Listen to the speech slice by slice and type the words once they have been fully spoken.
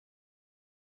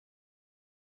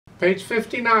Page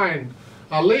 59,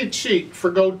 a lead sheet for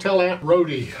Go Tell Aunt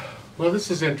Rhody. Well, this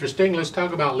is interesting. Let's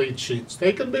talk about lead sheets.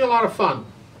 They can be a lot of fun.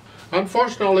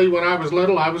 Unfortunately, when I was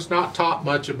little, I was not taught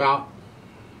much about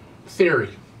theory.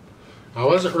 I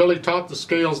wasn't really taught the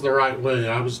scales the right way.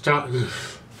 I was taught,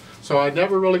 so I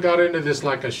never really got into this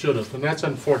like I should have, and that's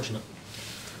unfortunate.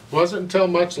 It wasn't until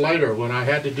much later when I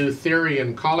had to do theory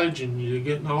in college and you're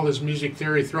getting all this music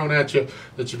theory thrown at you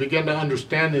that you begin to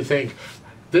understand and think.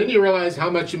 Then you realize how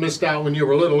much you missed out when you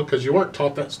were little because you weren't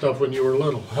taught that stuff when you were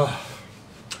little.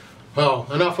 Well,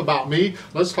 enough about me.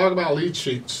 Let's talk about lead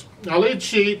sheets. A lead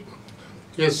sheet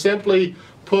is simply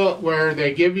put where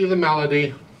they give you the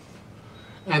melody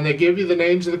and they give you the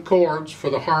names of the chords for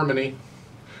the harmony,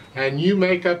 and you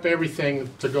make up everything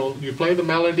to go. You play the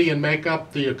melody and make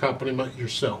up the accompaniment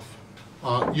yourself.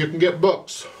 You can get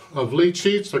books of lead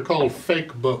sheets. They're called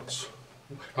fake books.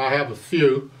 I have a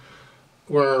few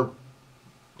where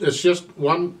it's just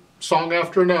one song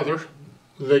after another.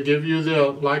 They give you the,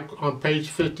 like on page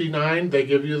 59, they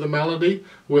give you the melody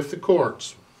with the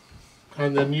chords,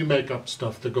 and then you make up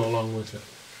stuff to go along with it.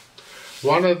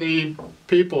 One of the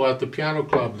people at the piano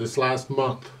club this last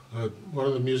month, one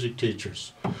of the music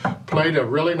teachers, played a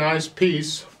really nice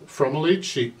piece from a lead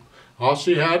sheet. All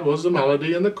she had was the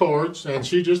melody and the chords, and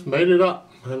she just made it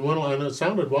up, and it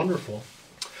sounded wonderful.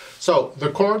 So the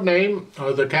chord name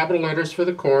are the capital letters for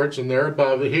the chords, and they're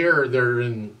above here. They're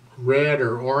in red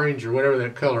or orange or whatever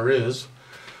that color is.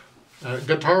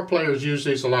 Guitar players use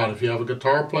these a lot. If you have a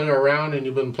guitar player around and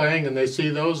you've been playing and they see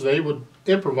those, they would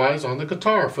improvise on the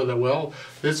guitar for the, well,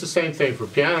 it's the same thing for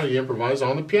piano. You improvise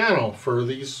on the piano for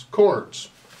these chords.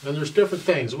 And there's different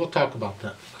things. We'll talk about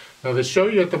that. Now they show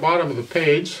you at the bottom of the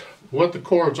page what the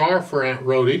chords are for Aunt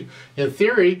Rhody. In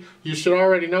theory, you should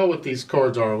already know what these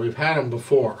chords are. We've had them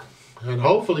before. And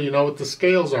hopefully you know what the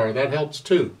scales are. That helps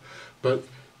too. But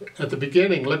at the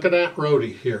beginning, look at Aunt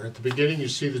Rhody here. At the beginning you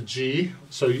see the G.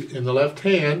 So in the left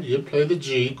hand you play the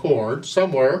G chord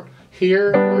somewhere.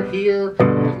 Here or here.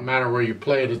 Doesn't matter where you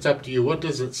play it. It's up to you. What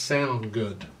does it sound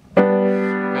good?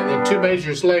 And then two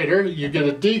measures later you get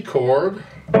a D chord.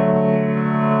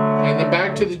 And then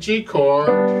back to the G chord.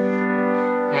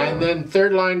 And then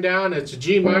third line down it's a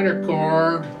G minor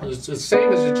chord. It's the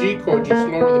same as a G chord, just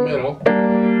lower the middle.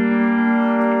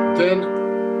 Then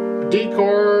D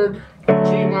chord,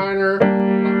 G minor.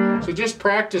 So just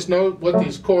practice, know what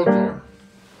these chords are.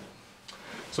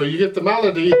 So you get the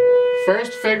melody.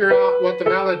 First figure out what the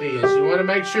melody is. You want to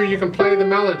make sure you can play the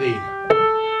melody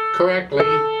correctly,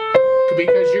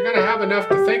 because you're going to have enough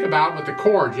to think about with the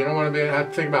chords. You don't want to have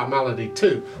to think about melody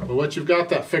too. But once you've got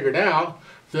that figured out,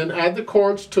 then add the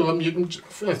chords to them. You can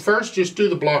at first just do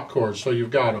the block chords so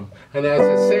you've got them. And as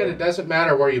I said, it doesn't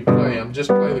matter where you play them, just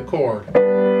play the chord.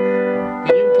 And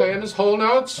you can play them as whole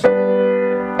notes.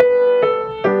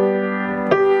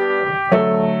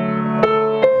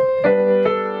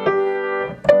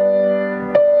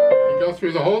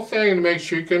 Through the whole thing to make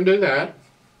sure you can do that.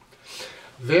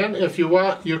 Then if you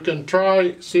want, you can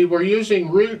try, see we're using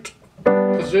root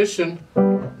position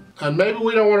and maybe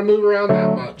we don't want to move around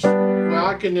that much. Well,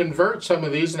 I can invert some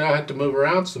of these and I don't have to move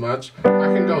around so much. I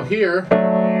can go here,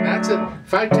 that's it.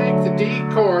 If I take the D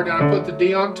chord and I put the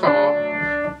D on top,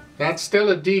 that's still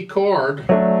a D chord,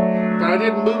 but I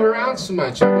didn't move around so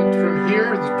much. I went from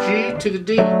here, the G to the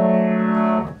D.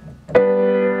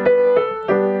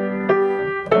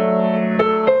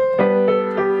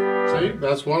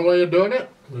 That's one way of doing it.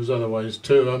 There's other ways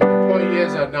too. The point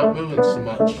is I'm not moving so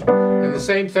much. And the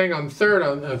same thing on the third.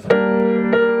 And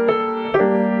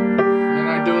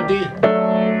I do a D.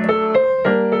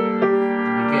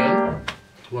 Again,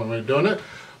 that's one way of doing it.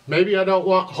 Maybe I don't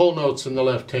want whole notes in the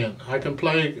left hand. I can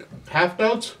play half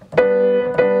notes.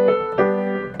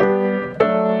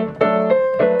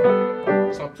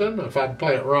 Something, if I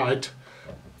play it right.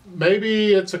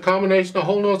 Maybe it's a combination of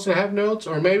whole notes and half notes,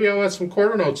 or maybe I'll add some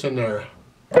quarter notes in there.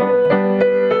 I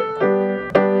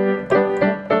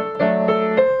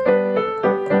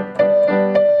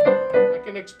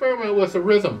can experiment with the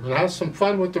rhythm and have some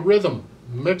fun with the rhythm.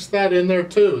 Mix that in there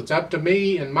too. It's up to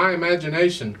me and my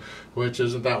imagination, which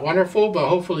isn't that wonderful, but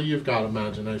hopefully you've got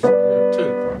imagination here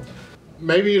too.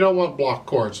 Maybe you don't want block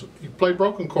chords. You play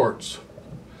broken chords.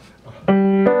 I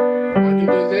can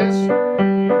do this.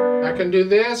 I can do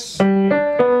this.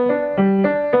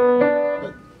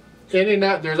 Any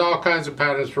note, there's all kinds of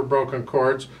patterns for broken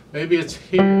chords. Maybe it's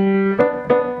here.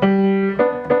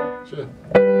 So,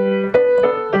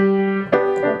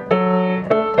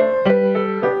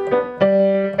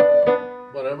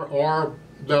 whatever. Or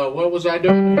the, what was I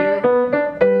doing here?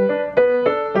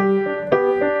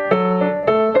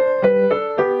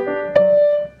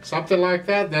 something like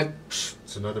that. That's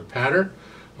another pattern.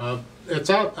 It's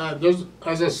out. There's,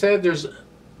 as I said, there's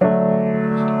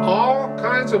all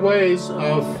kinds of ways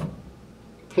of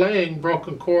playing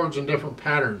broken chords in different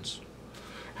patterns.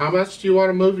 How much do you want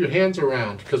to move your hands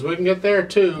around? Because we can get there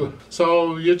too.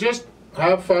 So you just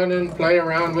have fun and play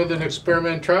around with and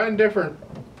experiment, trying different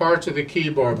parts of the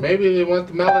keyboard. Maybe they want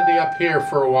the melody up here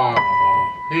for a while.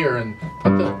 Here, and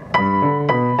put the...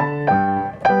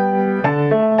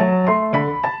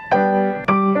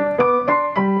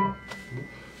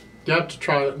 You have to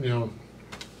try, you know.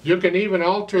 You can even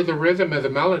alter the rhythm of the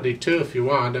melody too if you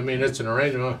want. I mean, it's an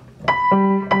arrangement.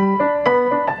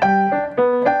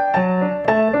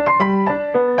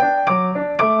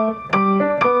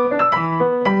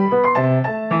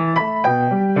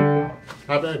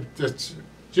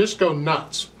 Just go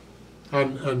nuts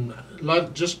and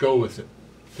just go with it.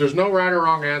 There's no right or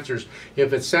wrong answers.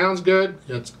 If it sounds good,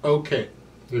 it's okay.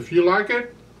 If you like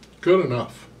it, good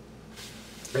enough.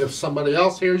 If somebody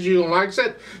else hears you and likes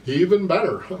it, even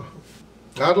better.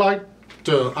 I'm not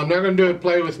going to do it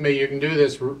play with me. You can do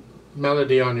this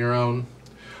melody on your own.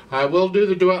 I will do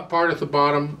the duet part at the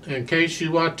bottom in case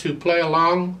you want to play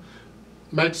along.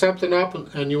 Make something up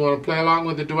and you want to play along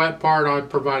with the duet part, I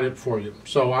provide it for you.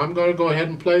 So I'm going to go ahead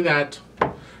and play that,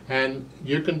 and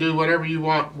you can do whatever you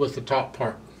want with the top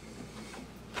part.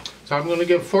 So I'm going to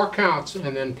give 4 counts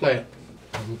and then play it.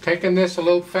 I'm taking this a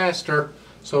little faster,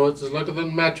 so it's look at the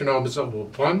metronome. It's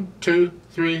 1, 2,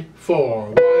 3, 4.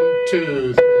 1,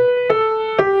 2, 3, 2.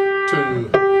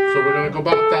 So we're going to go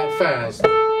about that fast.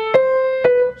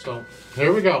 So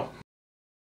here we go.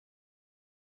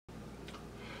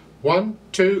 1,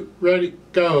 2, ready,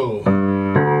 go.